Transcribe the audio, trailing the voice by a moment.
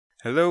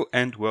Hello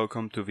and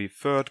welcome to the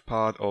third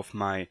part of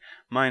my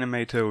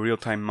Minimator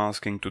real-time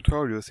masking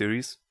tutorial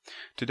series.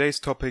 Today's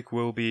topic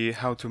will be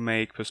how to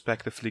make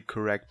perspectively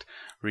correct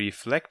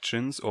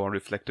reflections or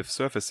reflective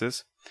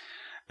surfaces.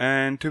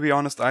 And to be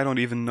honest, I don't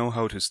even know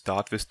how to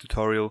start this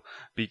tutorial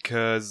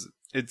because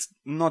it's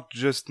not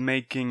just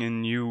making a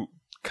new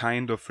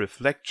kind of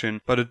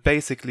reflection, but it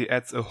basically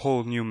adds a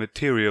whole new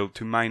material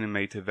to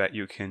Minimator that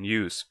you can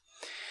use.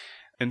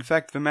 In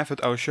fact, the method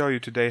I'll show you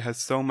today has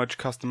so much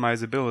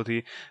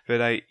customizability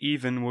that I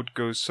even would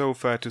go so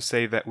far to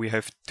say that we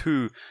have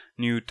two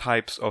new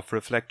types of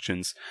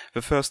reflections.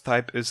 The first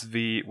type is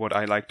what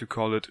I like to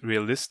call it,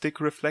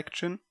 realistic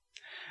reflection.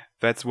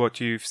 That's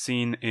what you've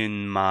seen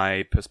in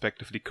my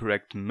perspectively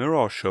correct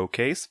mirror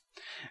showcase.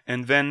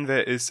 And then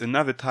there is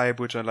another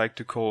type which I like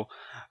to call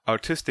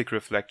artistic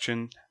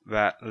reflection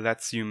that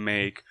lets you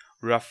make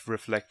rough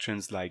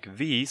reflections like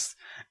these,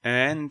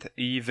 and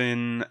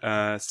even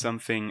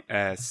something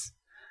as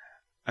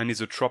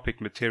anisotropic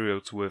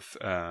materials with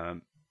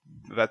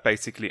that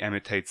basically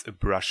imitates a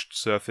brushed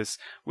surface,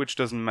 which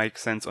doesn't make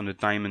sense on a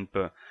diamond,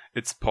 but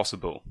it's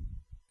possible.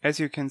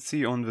 As you can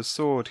see on the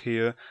sword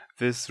here,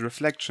 this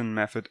reflection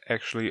method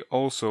actually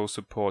also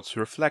supports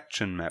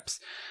reflection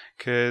maps,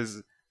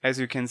 because as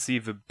you can see,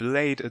 the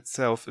blade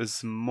itself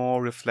is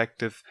more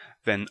reflective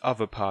than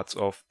other parts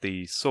of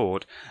the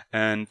sword,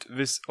 and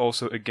this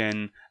also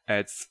again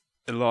adds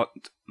a lot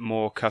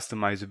more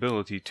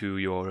customizability to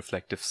your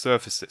reflective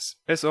surfaces.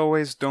 As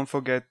always, don't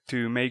forget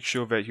to make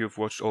sure that you've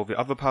watched all the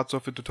other parts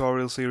of the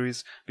tutorial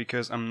series,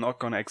 because I'm not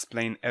gonna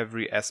explain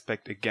every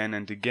aspect again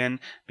and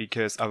again,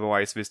 because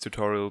otherwise these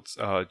tutorials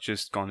are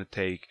just gonna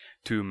take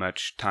too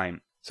much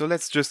time. So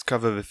let's just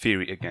cover the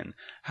theory again.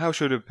 How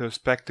should a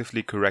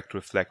perspectively correct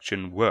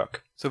reflection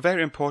work? So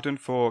very important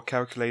for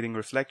calculating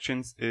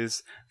reflections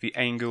is the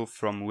angle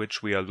from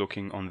which we are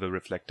looking on the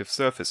reflective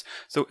surface.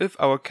 So if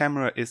our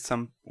camera is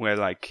somewhere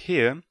like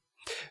here,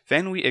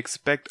 then we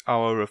expect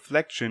our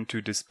reflection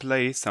to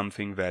display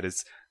something that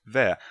is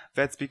there.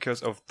 That's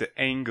because of the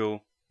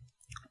angle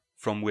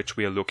from which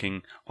we are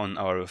looking on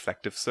our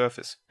reflective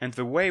surface. And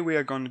the way we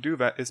are going to do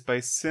that is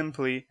by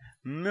simply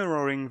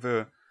mirroring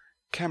the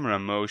camera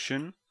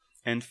motion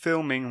and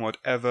filming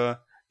whatever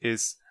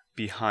is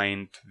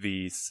behind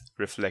these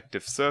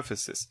reflective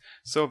surfaces,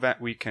 so that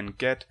we can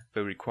get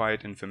the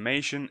required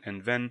information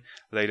and then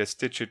later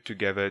stitch it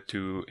together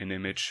to an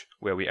image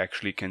where we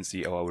actually can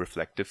see our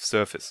reflective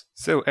surface.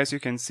 So as you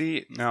can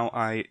see, now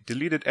I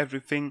deleted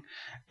everything,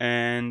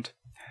 and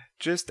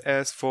just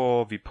as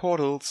for the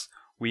portals,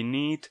 we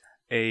need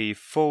a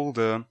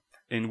folder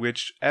in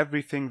which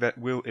everything that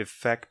will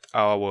affect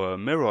our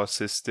mirror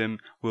system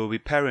will be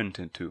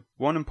parented to.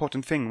 One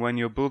important thing when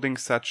you're building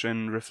such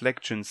an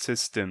reflection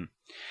system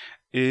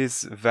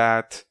is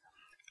that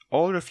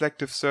all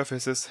reflective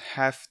surfaces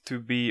have to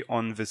be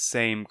on the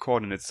same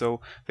coordinates, so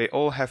they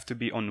all have to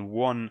be on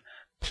one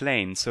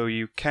plane, so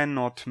you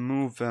cannot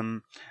move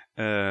them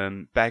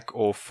back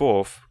or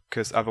forth,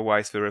 because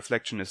otherwise the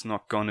reflection is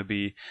not going to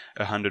be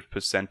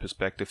 100%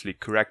 perspectively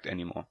correct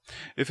anymore.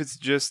 If it's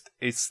just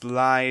a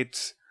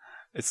slight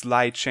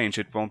change,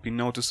 it won't be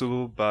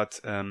noticeable, but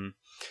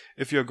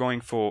if you're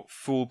going for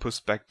full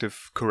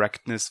perspective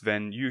correctness,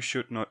 then you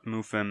should not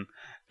move them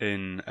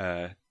in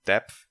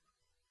depth,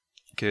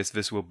 because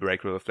this will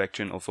break the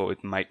reflection, although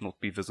it might not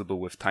be visible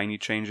with tiny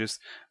changes,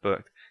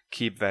 but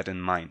keep that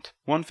in mind.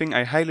 One thing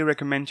I highly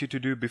recommend you to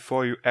do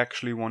before you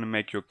actually want to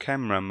make your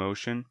camera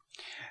motion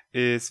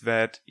is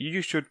that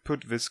you should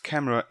put this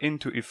camera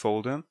into a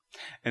folder,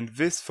 and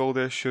this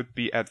folder should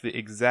be at the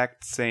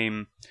exact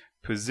same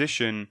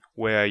position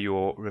where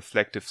your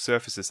reflective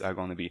surfaces are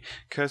going to be,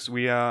 because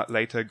we are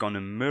later going to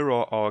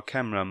mirror our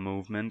camera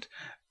movement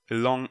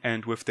along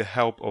and with the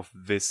help of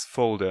this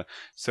folder.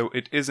 So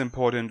it is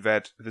important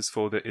that this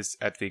folder is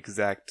at the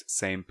exact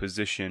same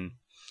position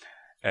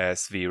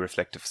as the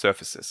reflective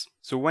surfaces.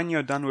 So when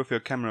you're done with your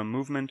camera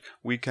movement,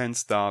 we can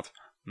start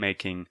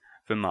making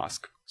the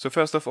mask. So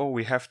first of all,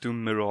 we have to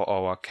mirror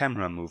our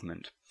camera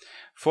movement.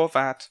 For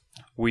that,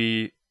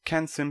 we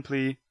can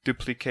simply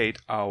duplicate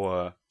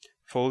our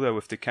folder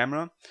with the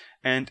camera,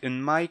 and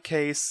in my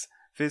case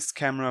this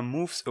camera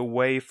moves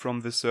away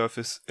from the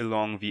surface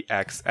along the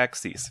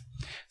x-axis.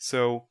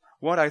 So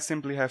what I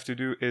simply have to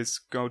do is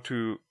go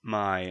to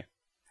my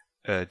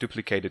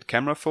duplicated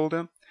camera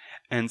folder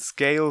and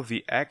scale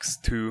the x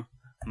to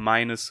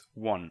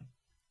 -1.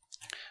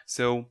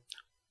 So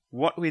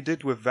what we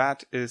did with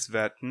that is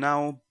that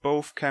now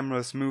both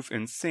cameras move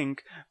in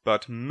sync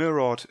but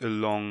mirrored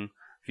along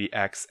the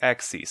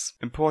x-axis.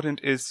 Important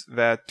is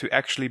that to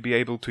actually be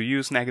able to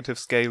use negative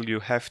scale, you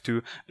have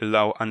to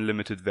allow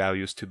unlimited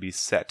values to be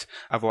set.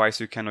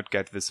 Otherwise you cannot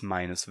get this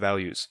minus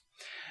values.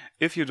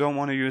 If you don't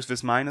want to use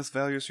this minus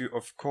values, you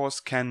of course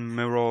can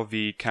mirror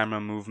the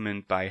camera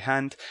movement by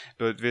hand,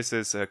 but this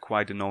is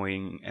quite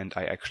annoying and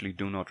I actually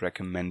do not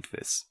recommend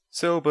this.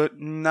 So, but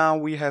now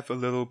we have a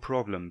little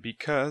problem,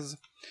 because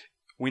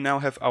we now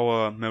have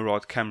our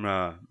mirrored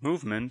camera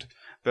movement,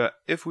 but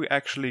if we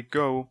actually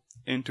go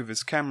into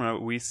this camera,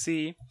 we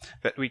see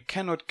that we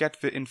cannot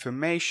get the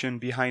information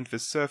behind the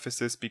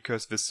surfaces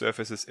because the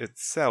surfaces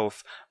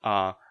itself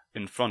are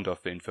in front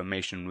of the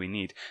information we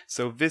need.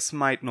 So this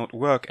might not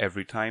work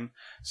every time.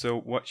 So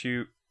what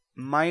you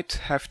might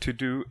have to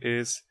do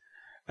is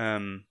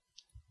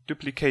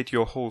duplicate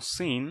your whole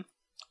scene,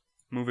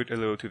 move it a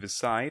little to the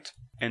side,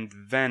 and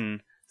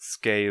then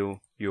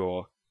scale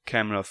your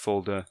camera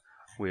folder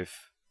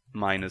with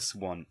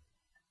 -1.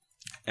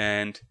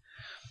 And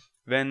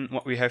then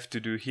what we have to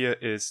do here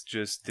is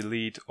just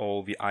delete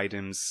all the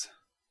items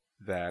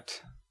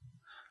that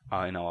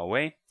are in our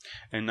way.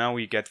 And now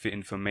we get the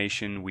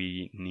information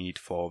we need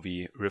for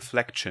the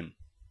reflection.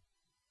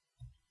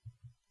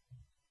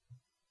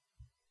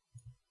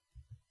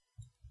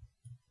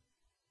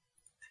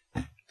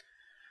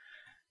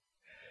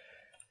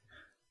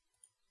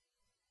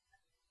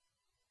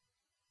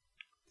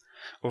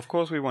 Of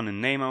course we want to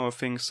name our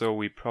thing, so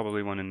we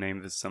probably want to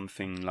name this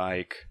something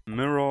like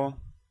mirror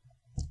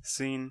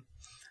scene,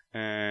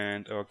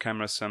 and our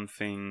camera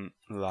something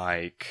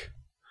like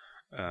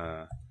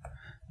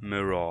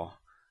mirror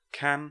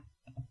cam.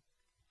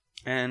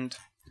 And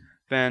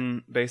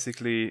then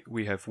basically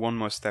we have one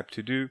more step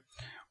to do,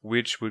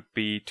 which would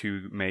be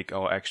to make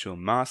our actual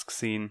mask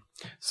scene.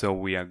 So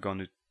we are going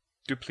to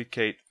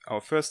duplicate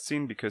our first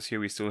scene, because here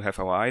we still have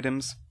our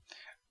items,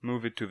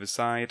 move it to the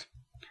side,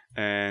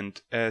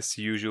 and as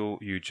usual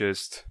you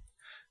just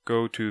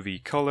go to the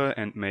color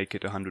and make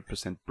it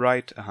 100%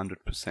 bright,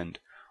 100%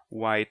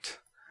 white,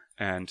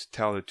 and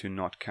tell it to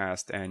not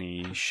cast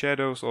any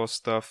shadows or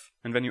stuff.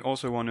 And then you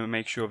also want to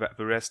make sure that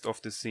the rest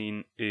of the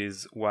scene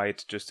is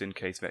white, just in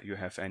case that you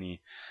have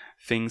any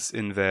things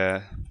in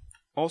there.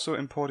 Also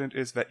important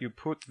is that you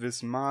put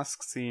this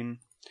mask scene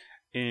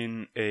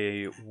in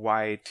a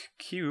white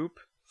cube,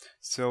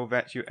 so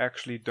that you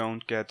actually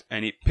don't get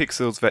any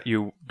pixels that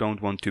you don't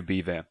want to be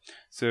there.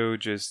 So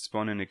just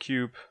spawn in a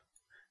cube,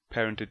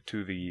 parent it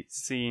to the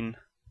scene,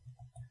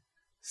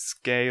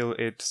 scale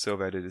it so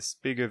that it is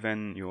bigger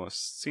than your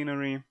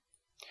scenery,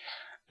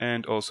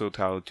 and also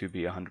tell it to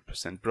be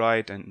 100%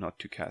 bright and not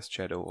to cast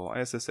shadow or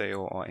SSA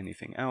or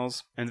anything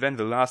else. And then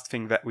the last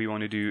thing that we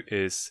want to do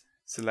is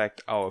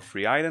select our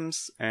 3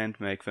 items and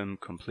make them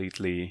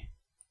completely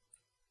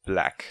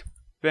black.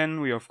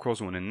 Then we of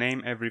course want to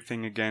name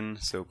everything again,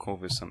 so call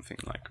this something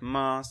like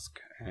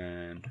mask,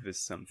 and this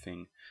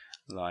something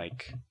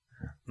like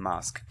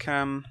mask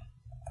cam.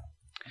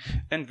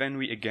 And then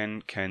we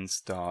again can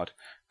start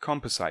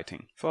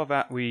compositing. For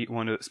that we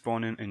want to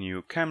spawn in a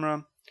new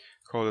camera,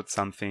 call it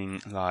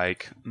something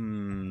like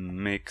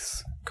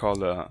mix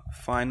color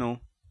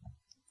final.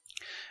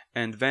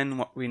 And then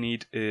what we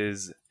need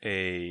is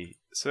a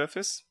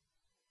surface,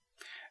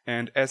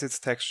 and as its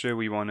texture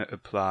we want to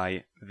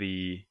apply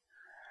the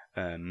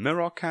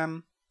mirror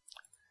cam,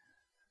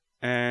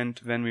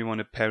 and then we want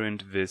to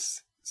parent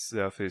this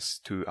surface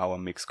to our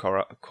mix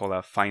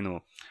color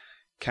final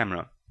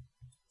camera.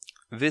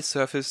 This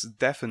surface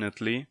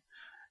definitely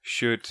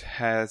should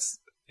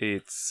has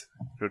its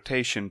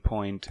rotation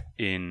point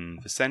in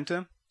the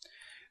center.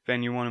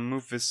 Then you want to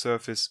move this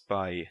surface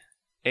by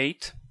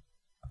 8,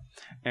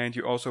 and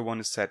you also want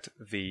to set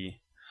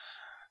the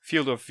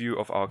field of view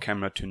of our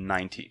camera to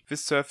 90.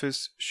 This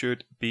surface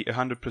should be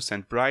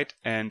 100% bright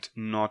and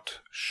not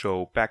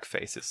show back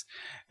faces.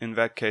 In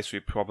that case we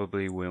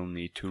probably will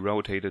need to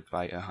rotate it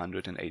by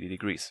 180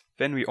 degrees.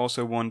 Then we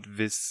also want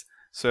this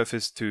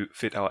surface to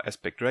fit our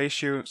aspect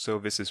ratio, so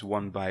this is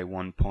 1 by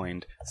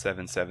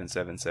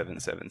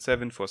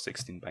 1.777777 for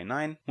 16 by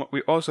 9. What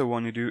we also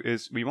want to do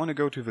is we want to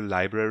go to the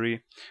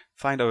library,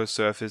 find our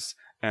surface,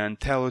 and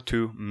tell it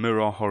to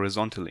mirror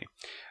horizontally.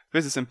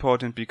 This is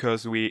important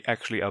because we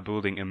actually are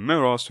building a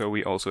mirror, so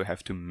we also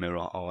have to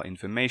mirror our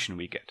information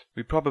we get.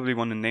 We probably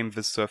want to name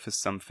this surface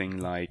something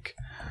like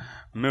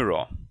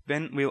mirror.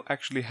 Then we'll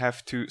actually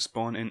have to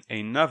spawn in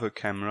another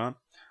camera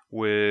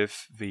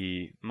with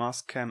the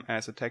mask cam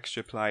as a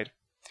texture applied.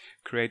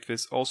 Create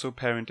this, also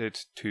parent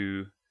it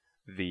to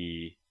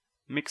the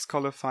mix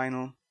color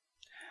final,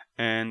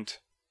 and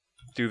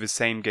do the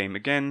same game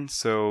again.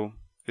 So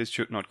this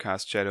should not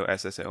cast shadow,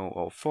 SSO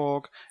or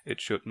fog.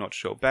 It should not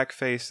show back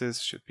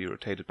faces, should be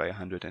rotated by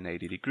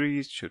 180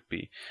 degrees, should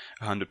be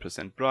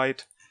 100%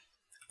 bright,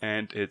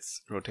 and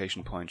its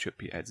rotation point should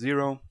be at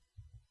 0.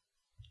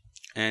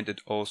 And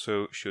it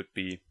also should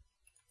be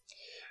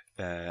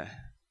 8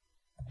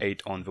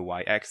 on the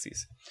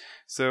y-axis.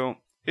 So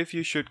if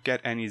you should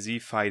get any Z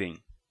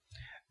fighting,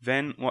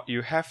 then what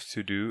you have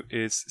to do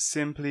is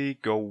simply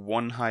go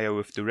 1 higher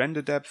with the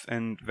render depth,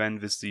 and then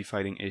this Z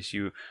fighting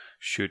issue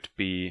should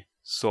be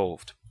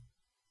solved.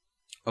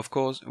 Of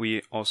course,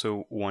 we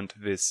also want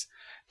this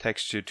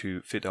texture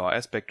to fit our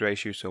aspect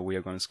ratio, so we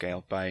are going to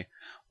scale by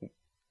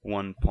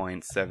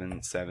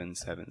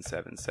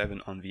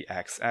 1.77777 on the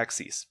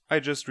x-axis. I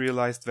just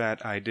realized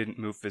that I didn't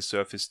move the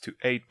surface to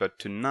 8 but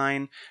to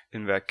 9.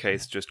 In that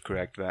case, just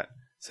correct that,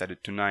 set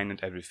it to 9,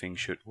 and everything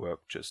should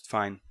work just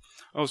fine.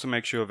 Also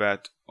make sure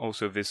that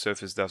also this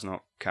surface does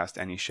not cast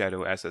any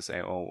shadow,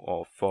 SSAO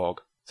or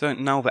fog. So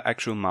now the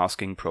actual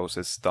masking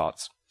process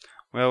starts.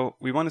 Well,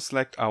 we want to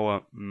select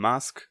our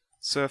mask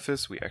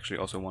surface. We actually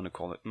also want to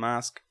call it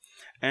mask,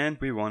 and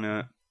we want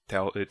to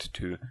tell it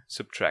to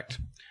subtract.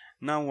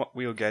 Now what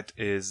we'll get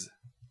is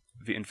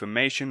the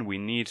information we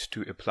need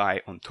to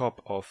apply on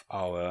top of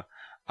our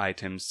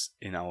items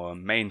in our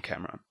main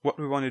camera. What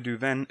we want to do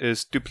then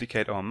is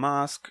duplicate our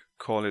mask,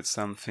 call it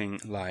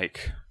something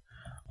like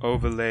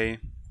overlay,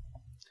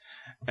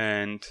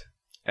 and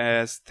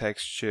as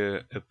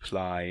texture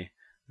apply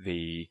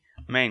the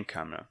main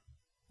camera.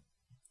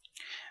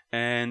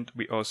 And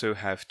we also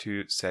have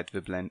to set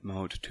the blend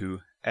mode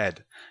to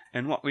add.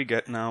 And what we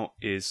get now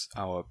is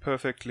our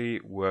perfectly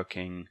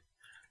working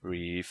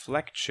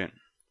reflection.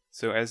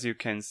 So as you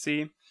can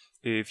see,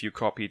 if you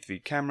copied the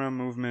camera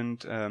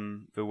movement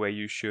the way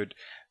you should,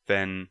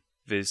 then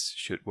this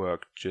should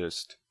work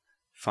just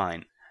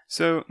fine.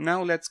 So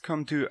now let's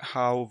come to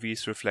how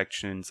these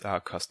reflections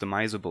are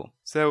customizable.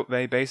 So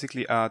they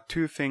basically are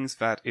two things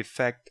that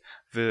affect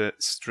the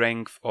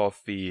strength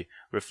of the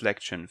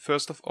reflection.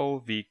 First of all,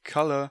 the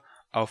color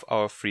of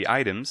our three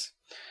items.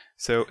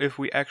 So if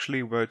we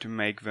actually were to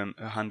make them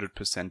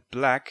 100%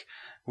 black,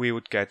 we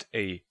would get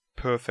a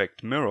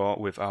perfect mirror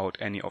without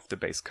any of the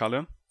base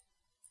color.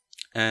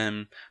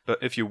 But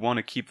if you want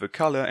to keep the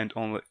color and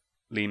only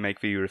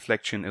make the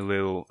reflection a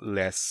little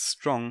less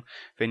strong,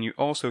 then you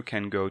also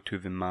can go to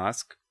the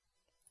mask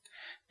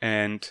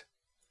and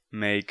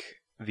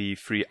make the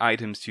three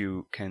items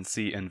you can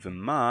see in the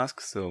mask,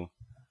 so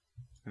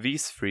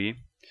these three,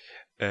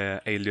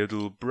 a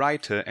little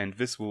brighter, and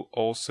this will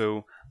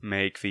also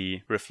make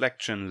the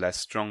reflection less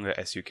stronger,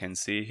 as you can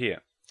see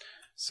here.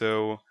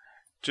 So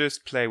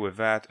just play with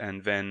that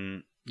and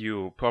then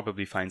you'll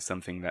probably find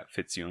something that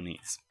fits your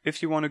needs.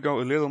 If you want to go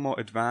a little more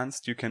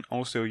advanced, you can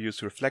also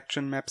use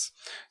reflection maps.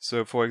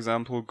 So for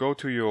example, go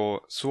to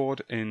your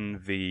sword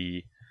in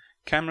the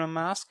camera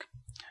mask,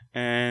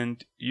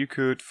 and you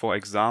could, for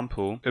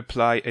example,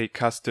 apply a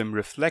custom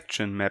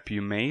reflection map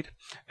you made,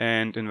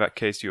 and in that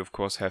case you of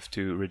course have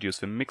to reduce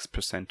the mix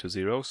 % to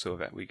 0 so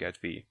that we get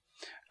the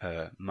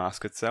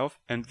mask itself.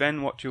 And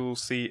then what you'll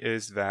see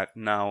is that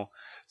now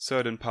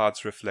certain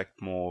parts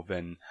reflect more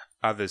than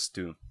others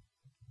do.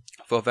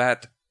 For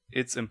that,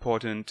 it's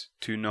important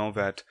to know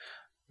that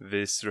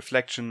this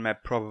reflection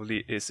map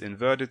probably is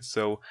inverted,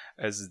 so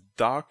as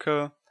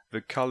darker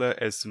the color,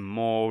 as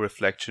more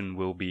reflection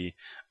will be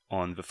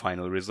on the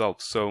final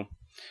result. So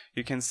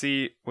you can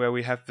see where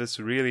we have this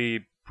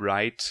really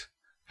bright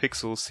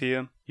pixels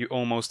here, you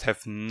almost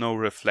have no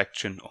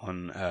reflection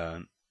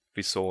on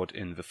the sword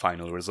in the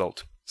final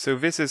result. So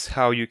this is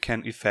how you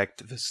can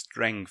affect the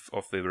strength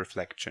of the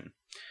reflection.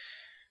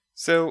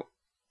 So,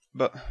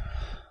 but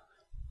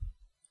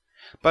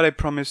I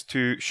promised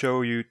to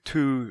show you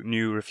two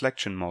new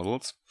reflection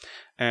models,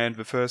 and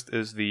the first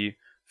is the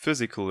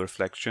physical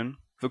reflection.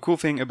 The cool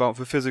thing about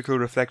the physical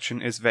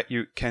reflection is that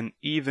you can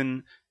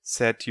even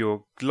set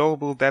your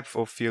global depth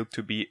of field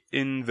to be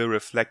in the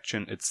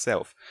reflection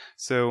itself.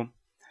 So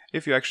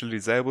if you actually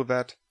disable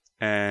that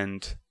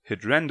and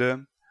hit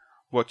render,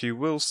 what you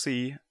will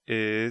see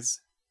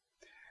is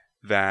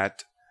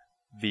that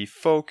the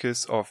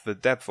focus of the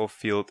depth of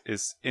field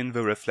is in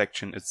the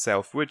reflection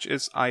itself, which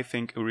is, I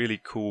think, a really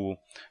cool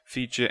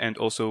feature and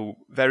also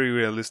very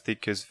realistic,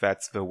 because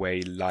that's the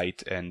way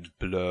light and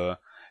blur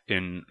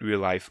in real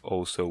life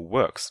also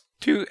works.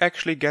 To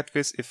actually get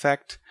this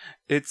effect,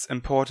 it's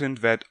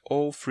important that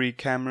all three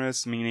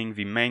cameras, meaning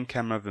the main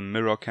camera, the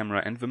mirror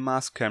camera and the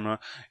mask camera,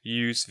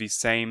 use the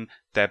same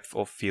depth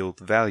of field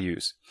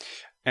values.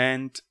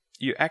 And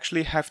you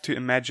actually have to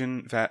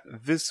imagine that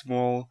this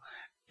wall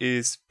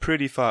is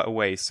pretty far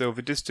away, so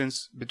the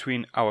distance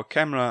between our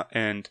camera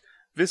and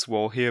this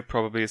wall here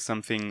probably is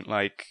something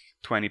like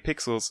 20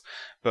 pixels,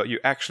 but you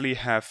actually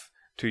have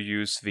to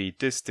use the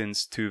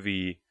distance to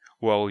the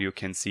wall you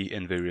can see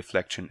in the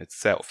reflection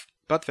itself.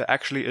 But there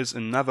actually is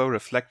another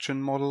reflection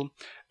model,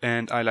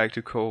 and I like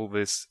to call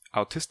this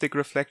artistic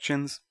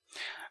reflections.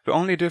 The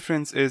only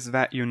difference is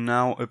that you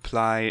now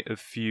apply a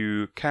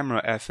few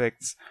camera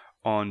effects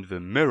on the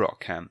mirror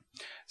cam.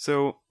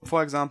 So,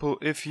 for example,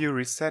 if you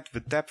reset the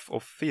depth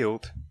of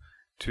field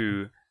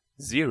to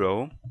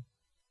 0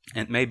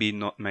 and maybe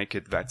not make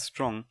it that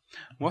strong,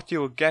 what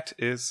you'll get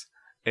is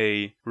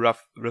a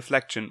rough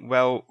reflection.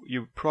 Well,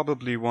 you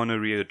probably want to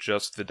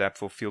readjust the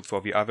depth of field for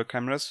the other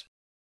cameras.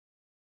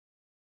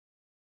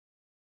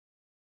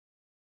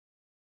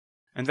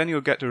 And then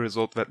you'll get a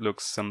result that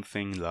looks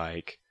something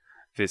like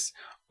this.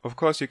 Of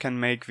course, you can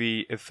make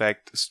the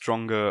effect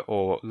stronger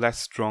or less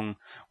strong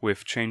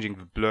with changing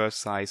the blur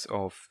size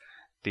of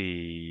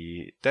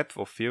the depth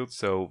of field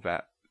so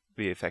that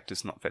the effect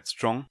is not that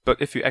strong.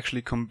 But if you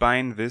actually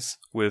combine this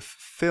with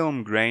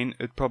film grain,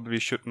 it probably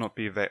should not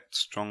be that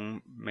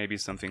strong, maybe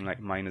something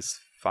like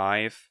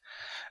 -5,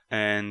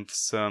 and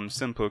some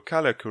simple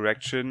color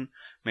correction,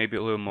 maybe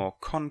a little more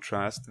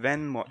contrast,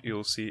 then what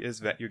you'll see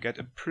is that you get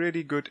a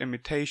pretty good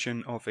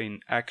imitation of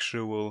an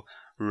actual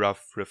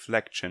rough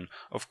reflection.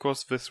 Of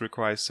course, this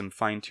requires some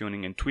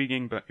fine-tuning and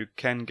tweaking, but you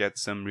can get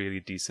some really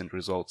decent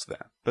results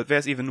there. But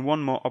there's even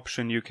one more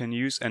option you can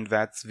use, and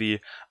that's the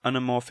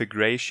anamorphic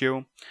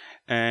ratio.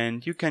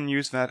 and you can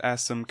use that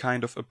as some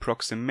kind of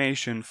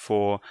approximation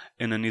for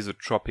an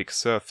anisotropic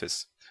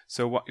surface.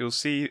 So what you'll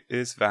see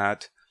is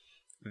that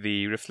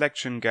the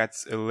reflection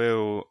gets a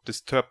little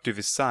disturbed to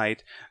the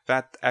side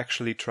that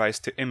actually tries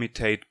to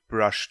imitate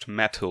brushed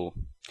metal.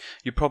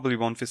 You probably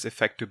want this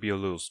effect to be a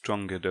little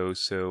stronger though,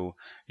 so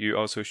you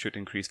also should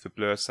increase the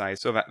blur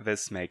size so that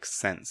this makes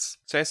sense.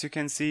 So as you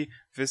can see,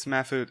 this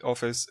method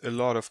offers a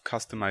lot of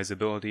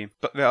customizability,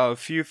 but there are a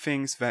few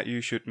things that you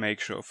should make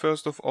sure.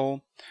 First of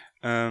all,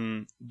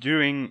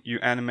 during you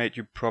animate,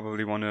 you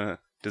probably want to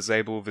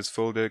disable this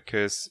folder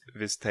because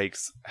this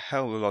takes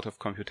hell a lot of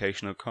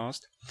computational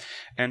cost.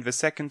 And the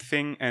second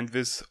thing, and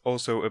this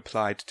also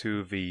applied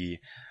to the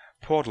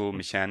portal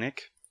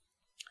mechanic,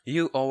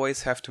 you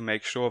always have to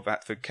make sure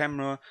that the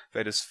camera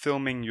that is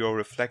filming your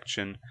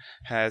reflection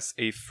has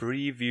a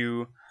free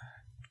view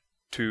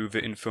to the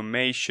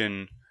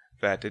information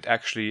that it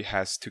actually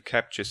has to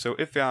capture. So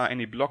if there are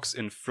any blocks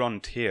in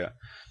front here,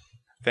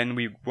 then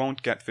we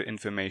won't get the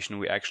information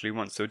we actually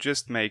want. So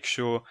just make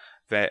sure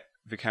that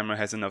the camera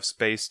has enough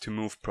space to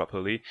move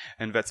properly,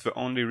 and that's the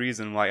only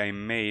reason why I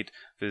made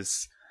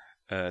this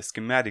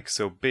schematic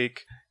so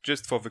big,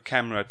 just for the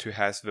camera to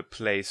have the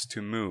place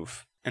to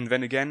move. And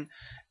then again,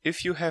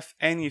 if you have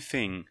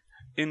anything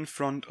in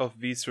front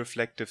of these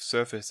reflective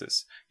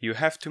surfaces, you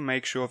have to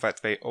make sure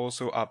that they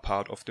also are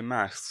part of the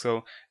mask.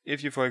 So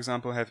if you, for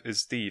example, have a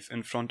Steve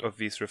in front of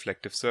these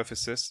reflective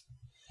surfaces,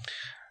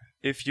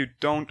 if you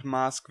don't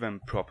mask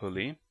them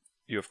properly,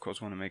 you of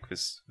course want to make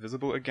this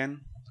visible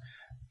again,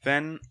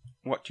 then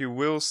what you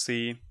will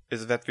see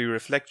is that the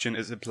reflection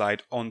is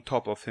applied on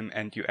top of him,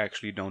 and you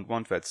actually don't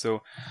want that.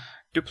 So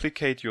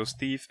duplicate your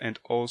Steve and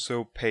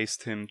also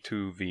paste him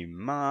to the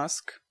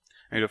mask.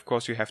 And of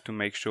course you have to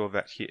make sure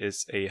that he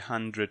is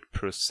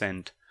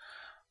 100%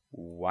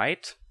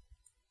 white,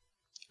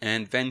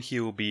 and then he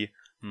will be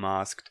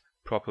masked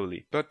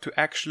properly. But to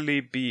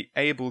actually be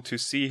able to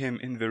see him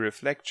in the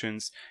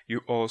reflections,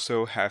 you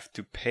also have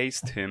to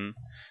paste him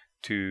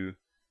to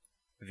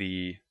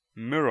the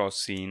mirror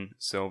scene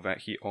so that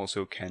he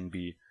also can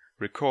be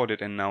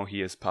recorded, and now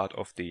he is part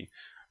of the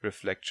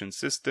reflection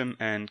system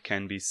and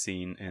can be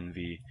seen in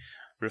the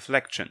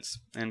reflections.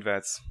 And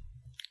that's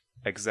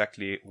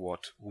exactly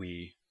what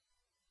we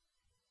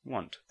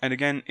want. And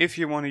again, if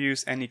you want to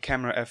use any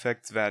camera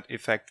effects that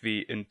affect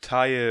the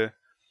entire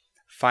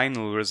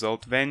final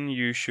result, then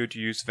you should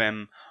use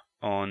them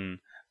on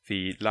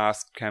the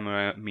last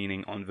camera,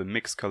 meaning on the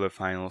mix color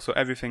final. So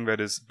everything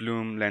that is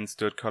bloom, lens,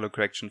 dirt, color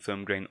correction,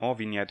 film grain or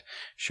vignette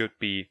should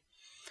be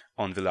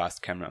on the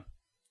last camera.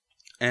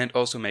 And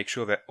also make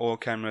sure that all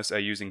cameras are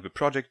using the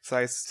project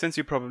size, since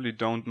you probably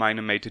don't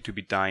minimate it to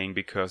be dying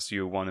because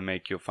you want to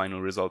make your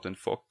final result in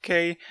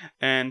 4K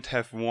and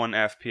have 1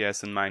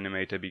 FPS in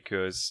Minimator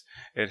because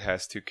it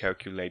has to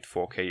calculate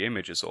 4K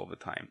images all the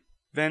time.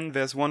 Then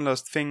there's one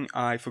last thing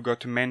I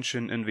forgot to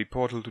mention in the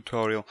Portal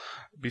tutorial.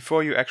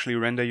 Before you actually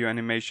render your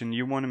animation,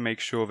 you want to make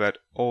sure that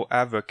all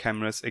other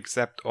cameras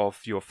except of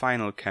your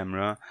final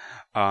camera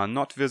are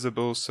not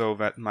visible, so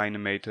that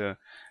Minimator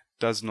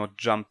does not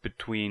jump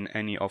between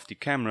any of the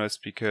cameras,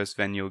 because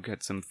then you'll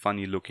get some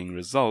funny looking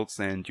results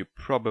and you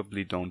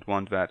probably don't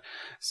want that.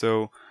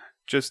 So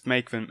just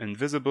make them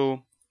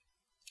invisible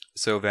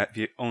so that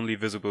the only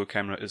visible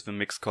camera is the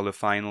mix color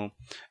final,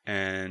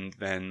 and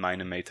then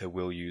Minimator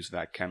will use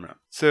that camera.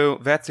 So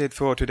that's it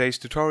for today's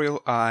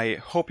tutorial. I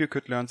hope you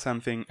could learn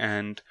something,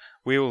 and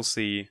we will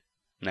see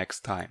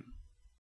next time.